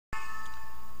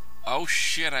Oh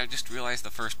shit, I just realized the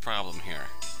first problem here.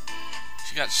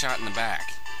 She got shot in the back.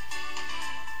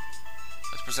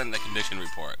 Let's present the condition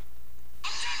report.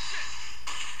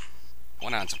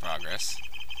 1 ounce of progress.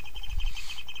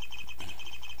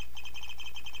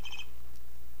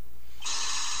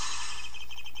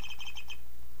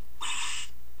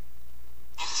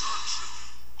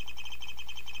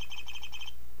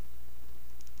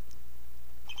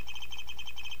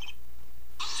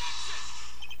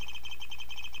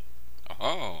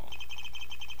 Oh.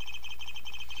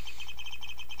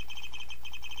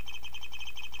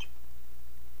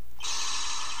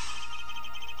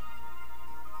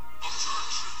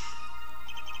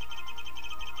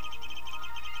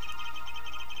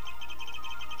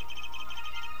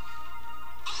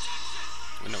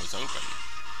 Window is open.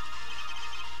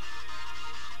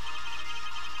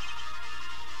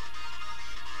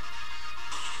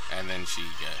 And then she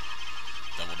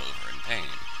doubled over in pain.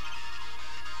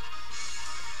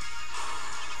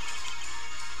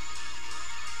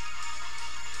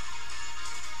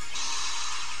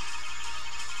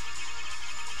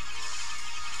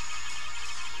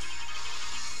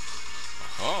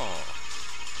 Oh.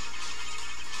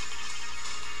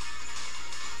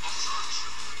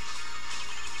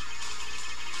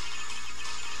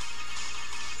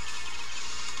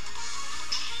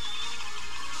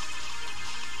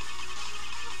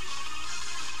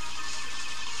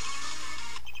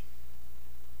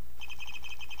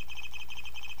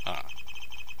 Huh.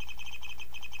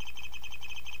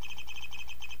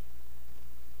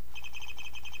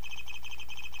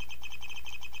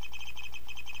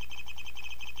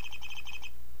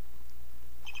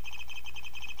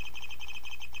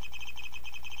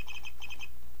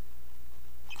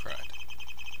 Crud.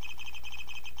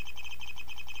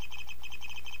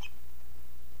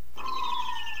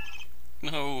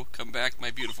 No, come back,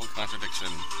 my beautiful contradiction.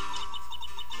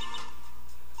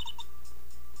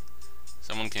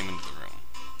 Someone came into the room.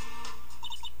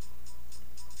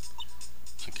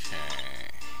 Okay.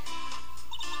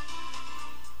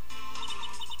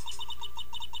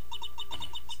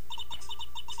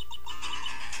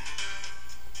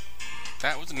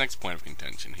 That was the next point of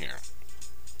contention here.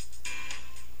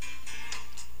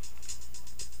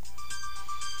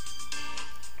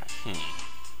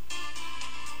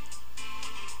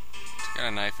 Got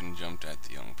a knife and jumped at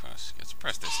the young prostitute. Let's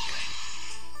press this again.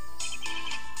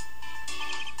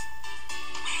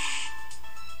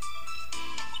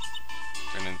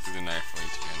 Turning through the knife blade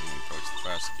to begin to approach the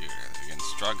prosecutor. They begin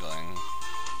struggling.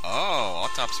 Oh,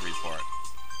 autopsy report.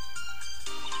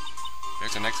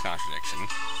 There's the next contradiction.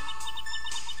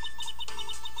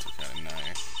 Took out a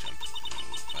knife, jumped at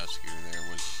the prosecutor. There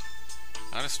was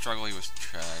not a struggle, he was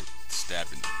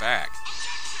stabbed in the back.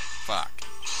 Fuck.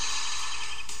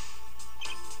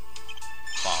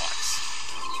 Bollocks.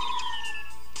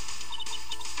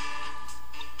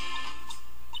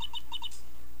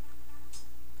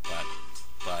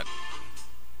 But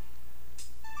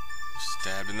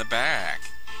stabbed in the back.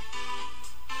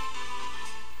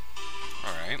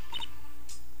 Alright.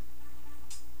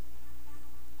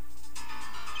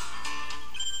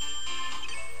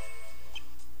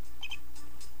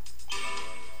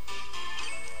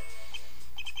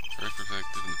 First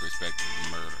perspective and the perspective of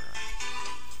the murderer.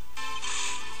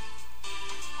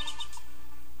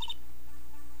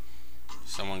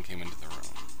 Someone came into the room.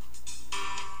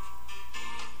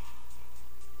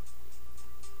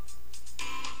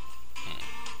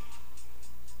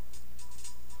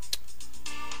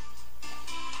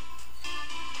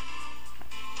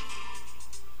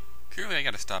 Clearly I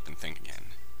gotta stop and think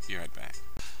again. Be right back.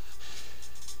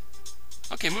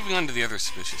 Okay, moving on to the other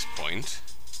suspicious point.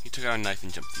 He took out a knife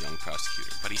and jumped the young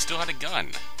prosecutor, but he still had a gun.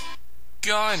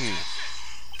 Gun!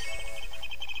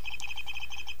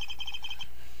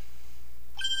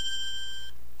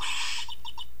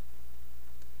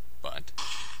 But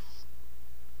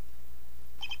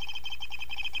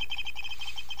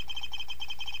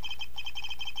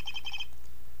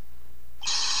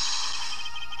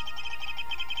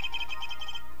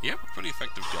yep, a pretty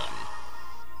effective gun.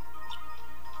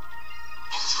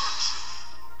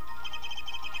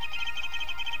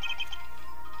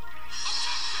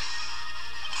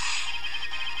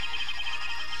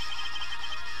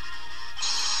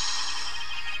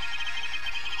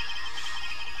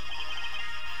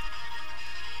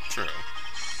 True.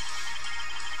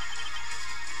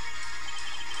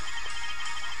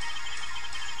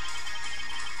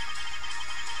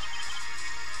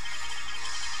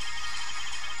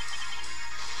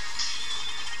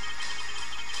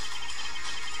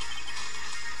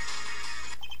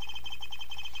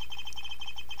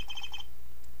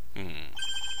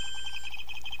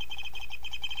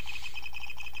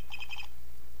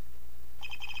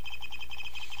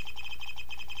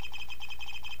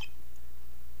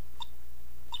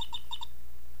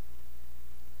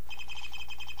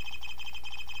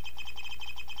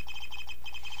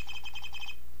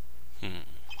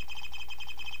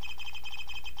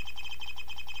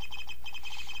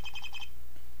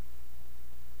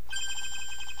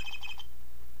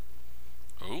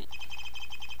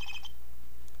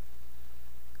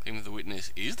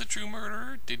 witness is the true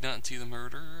murderer, did not see the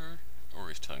murderer,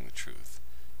 or is telling the truth.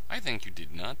 I think you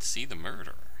did not see the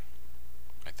murderer.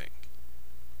 I think.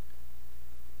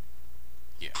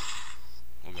 Yeah.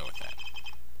 We'll go with that.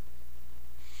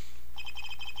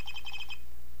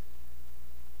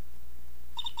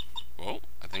 Well,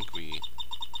 I think we...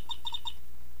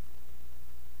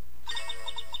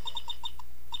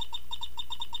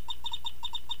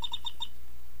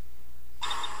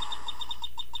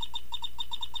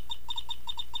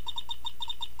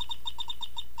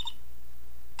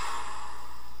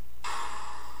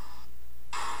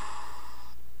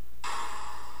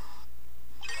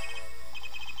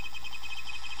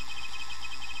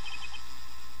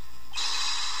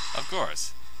 Of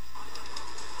course.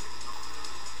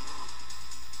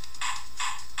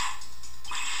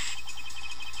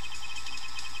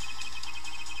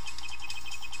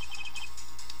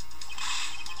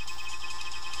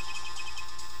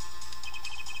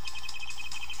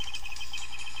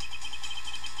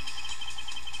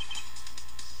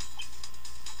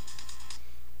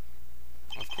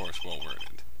 Of course, well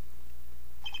worded.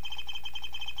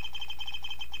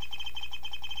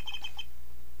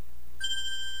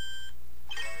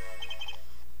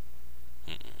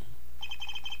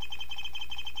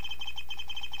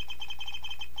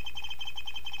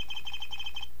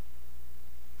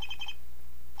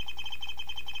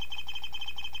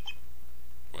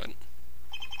 What?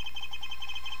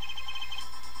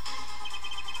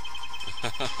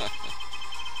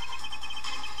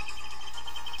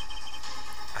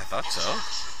 I thought so.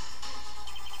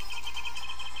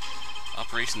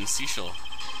 Operation Sichelschnitt.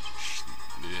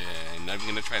 I'm not even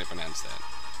going to try to pronounce that.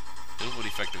 Build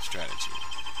effective strategy.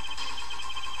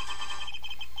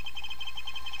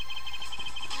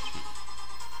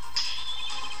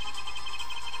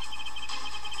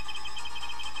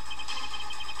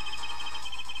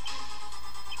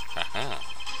 Haha.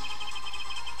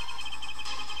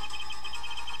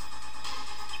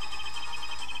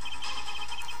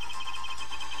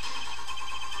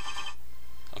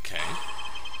 Okay.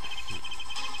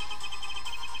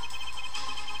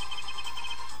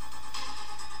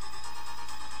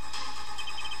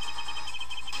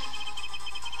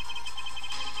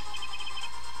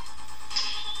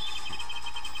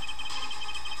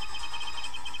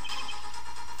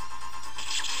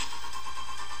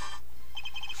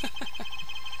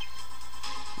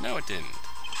 No, it didn't.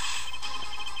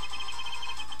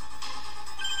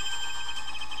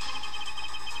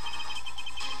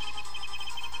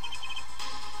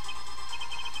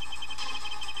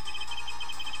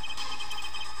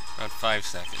 About 5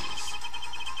 seconds.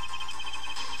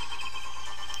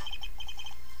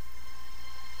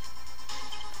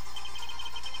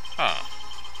 Huh.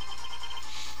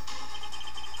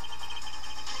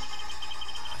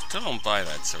 I still don't buy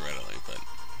that so readily, but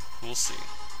we'll see.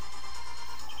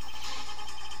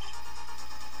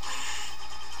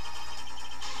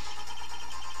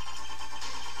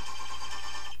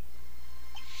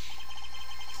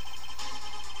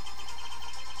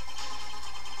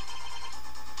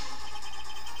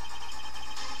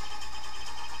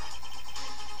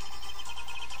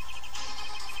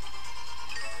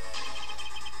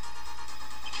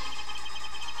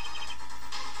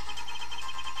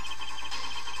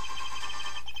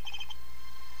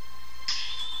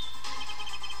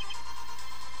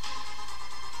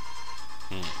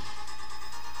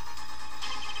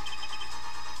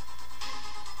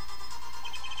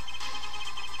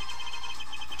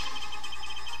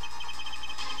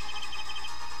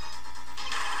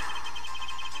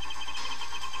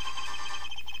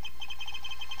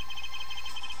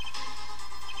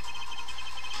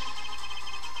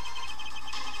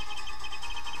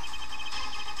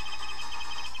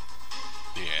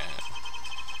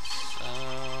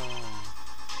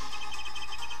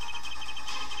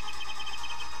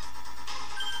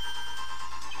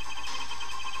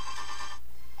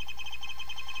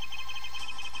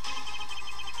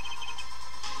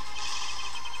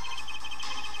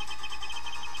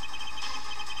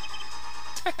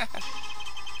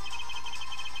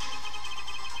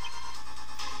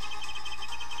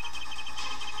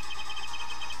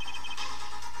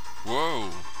 Whoa,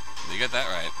 you got that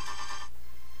right.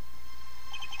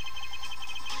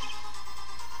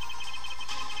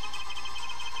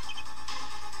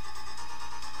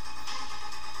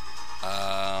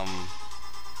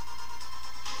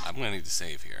 I'm gonna need to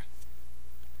save here.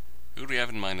 Who do we have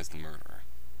in mind as the murderer?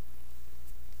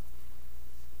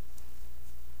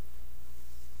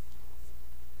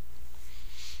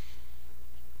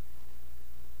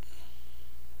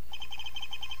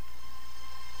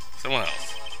 Someone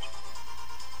else.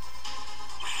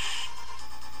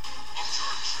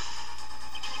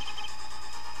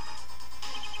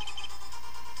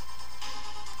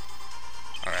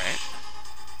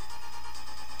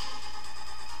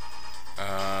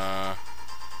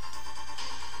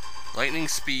 lightning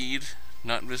speed,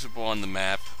 not visible on the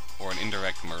map, or an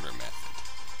indirect murder method.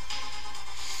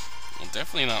 Well,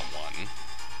 definitely not 1.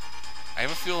 I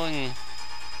have a feeling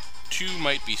 2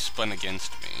 might be spun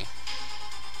against me.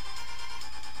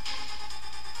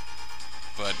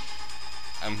 But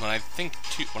when I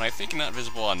think not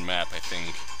visible on map, I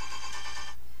think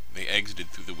they exited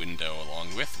through the window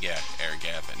along with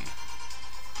Gavin.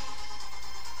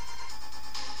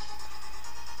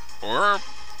 Or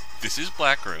this is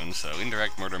Black Rune, so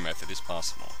indirect murder method is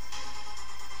possible.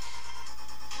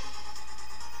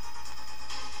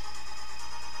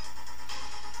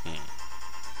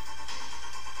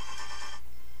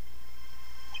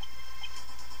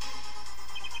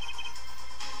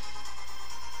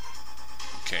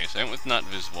 Okay, so I went with not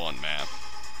visible on map.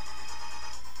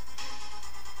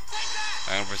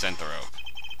 I'm gonna present the rope.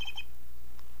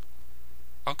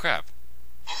 Oh crap.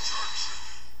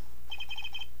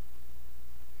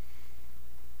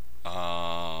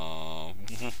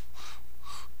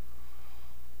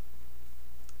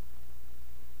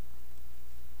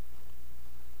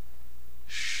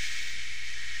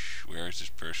 Where is this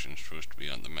person supposed to be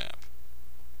on the map?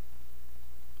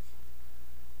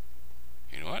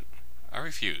 You know what? I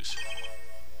refuse.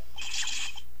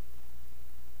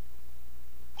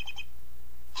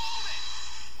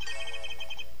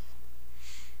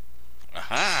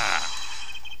 Aha!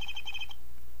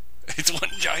 It's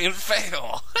one giant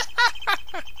fail!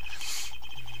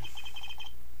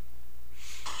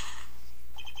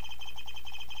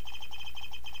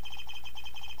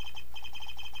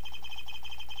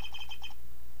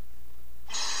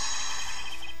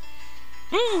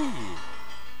 Woo!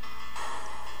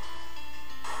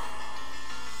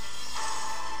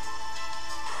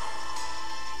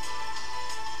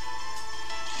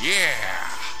 Yeah!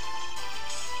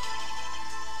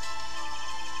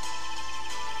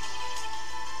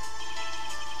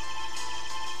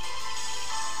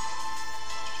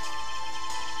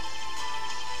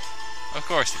 Of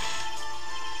course it is.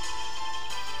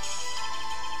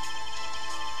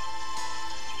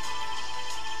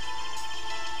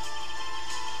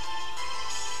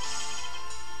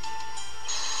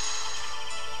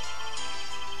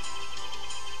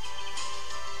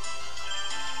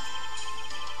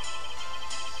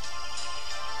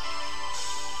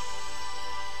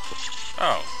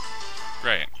 Oh,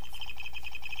 great.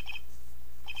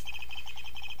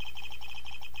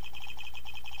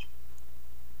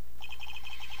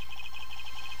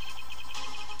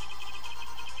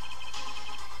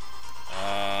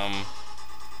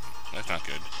 That's not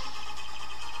good.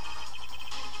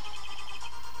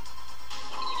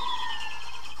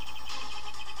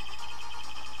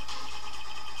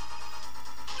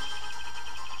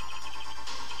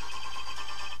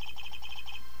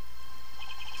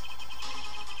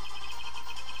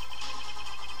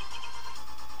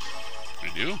 We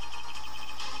do?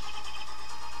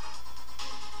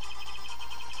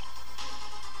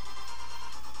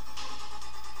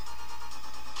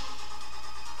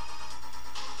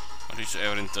 What is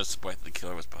evidence does support that the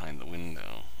killer was behind the window?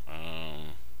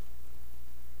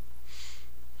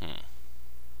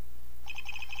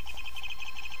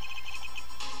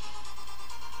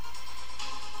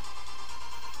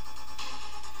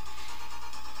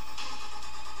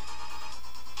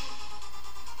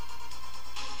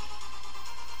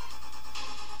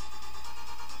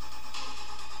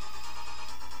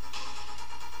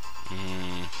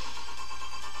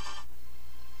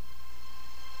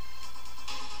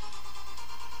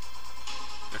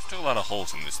 There's still a lot of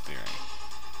holes in this theory.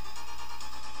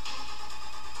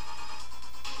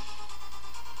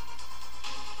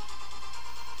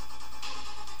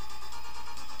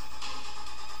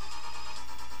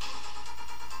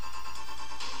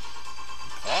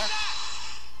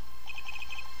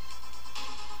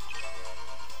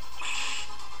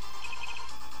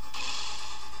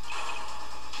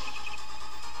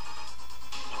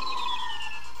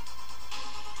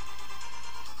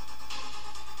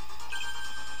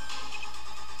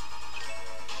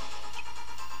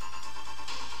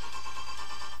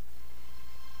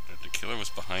 The killer was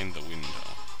behind the window.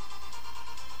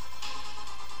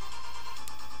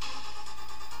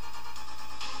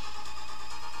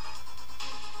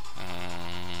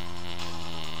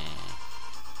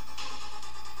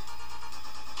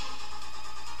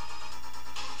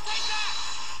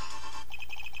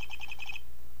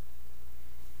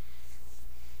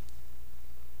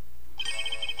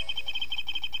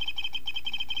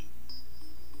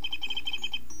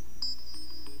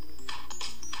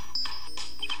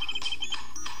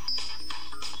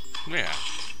 Yeah.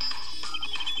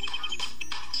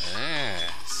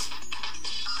 Yes.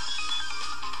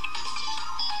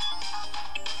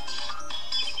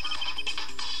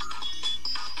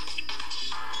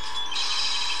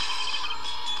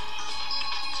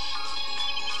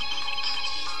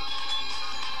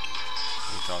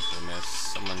 miss.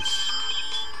 Someone's...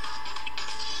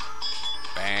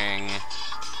 Bang.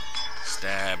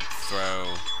 Stab.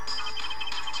 Throw.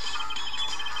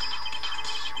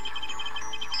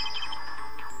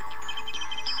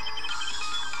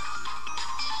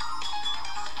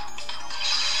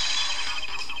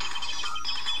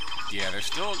 Yeah, there's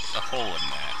still a hole in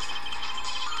that,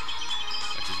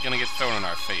 which is gonna get thrown in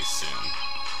our face soon.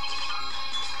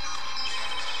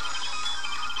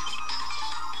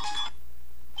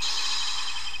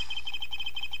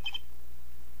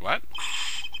 What?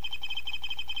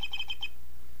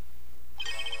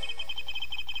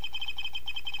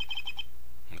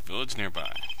 The village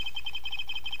nearby.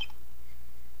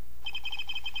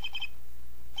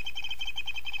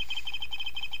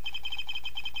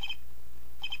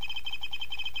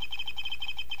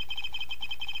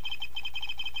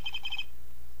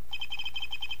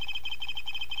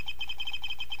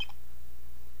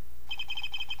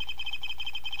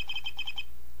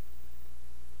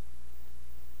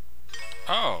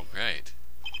 Oh, great.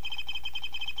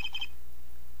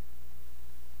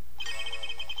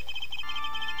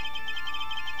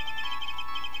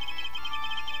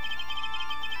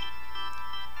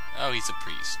 Oh, he's a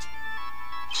priest.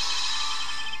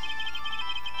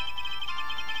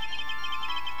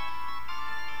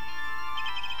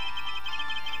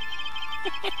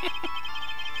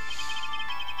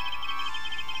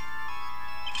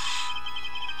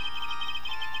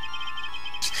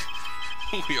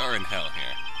 We are in hell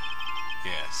here.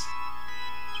 Yes.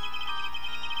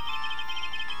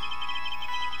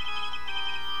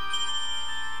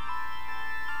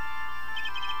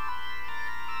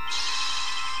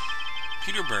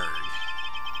 Peterburg.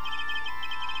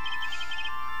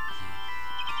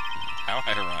 How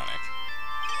ironic.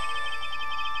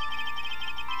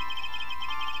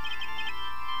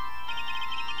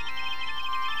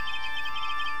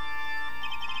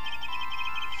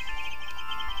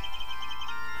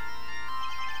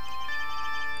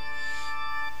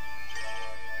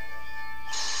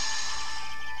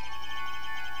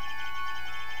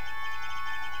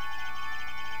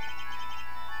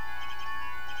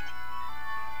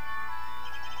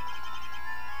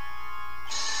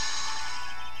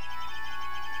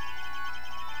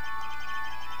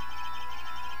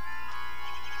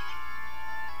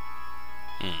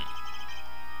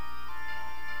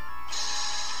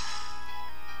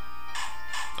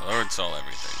 The Lord saw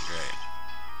everything. Great.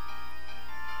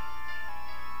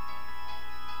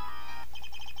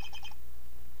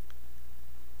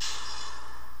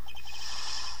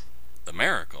 The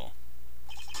miracle.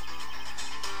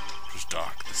 It was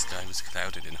dark, the sky was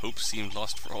clouded, and hope seemed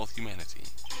lost for all humanity.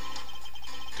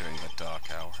 During that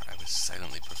dark hour, I was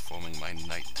silently performing my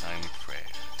nighttime prayers.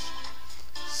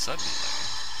 Suddenly...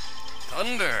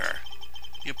 Thunder!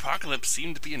 The apocalypse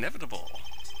seemed to be inevitable.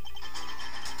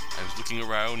 I was looking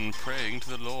around and praying to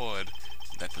the Lord.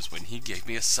 That was when he gave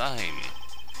me a sign.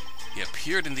 He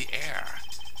appeared in the air.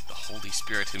 The Holy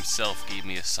Spirit himself gave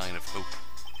me a sign of hope.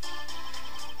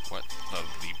 What the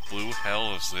blue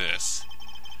hell is this?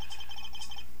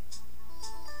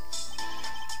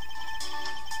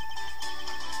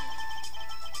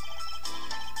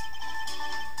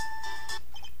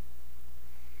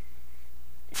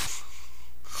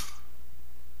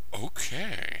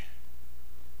 Okay.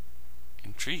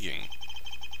 Intriguing.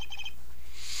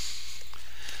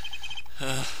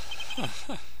 Oh.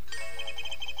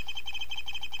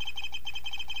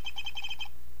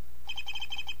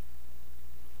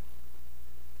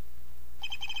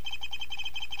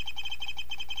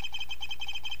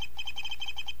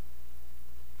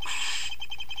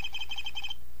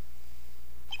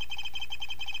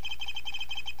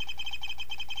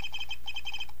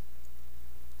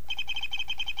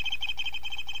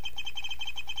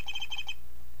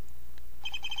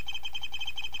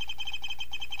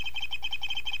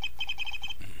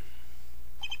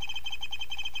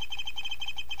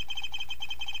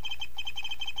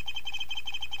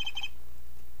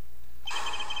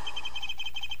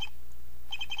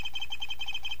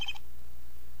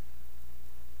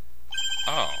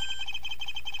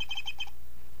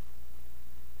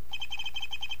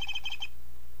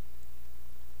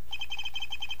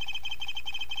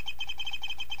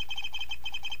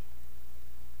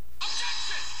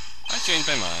 I changed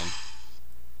my mind.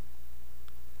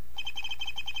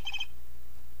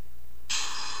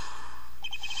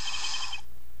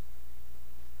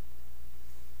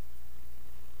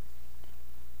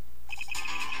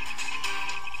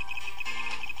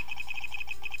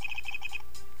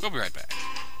 We'll be right back.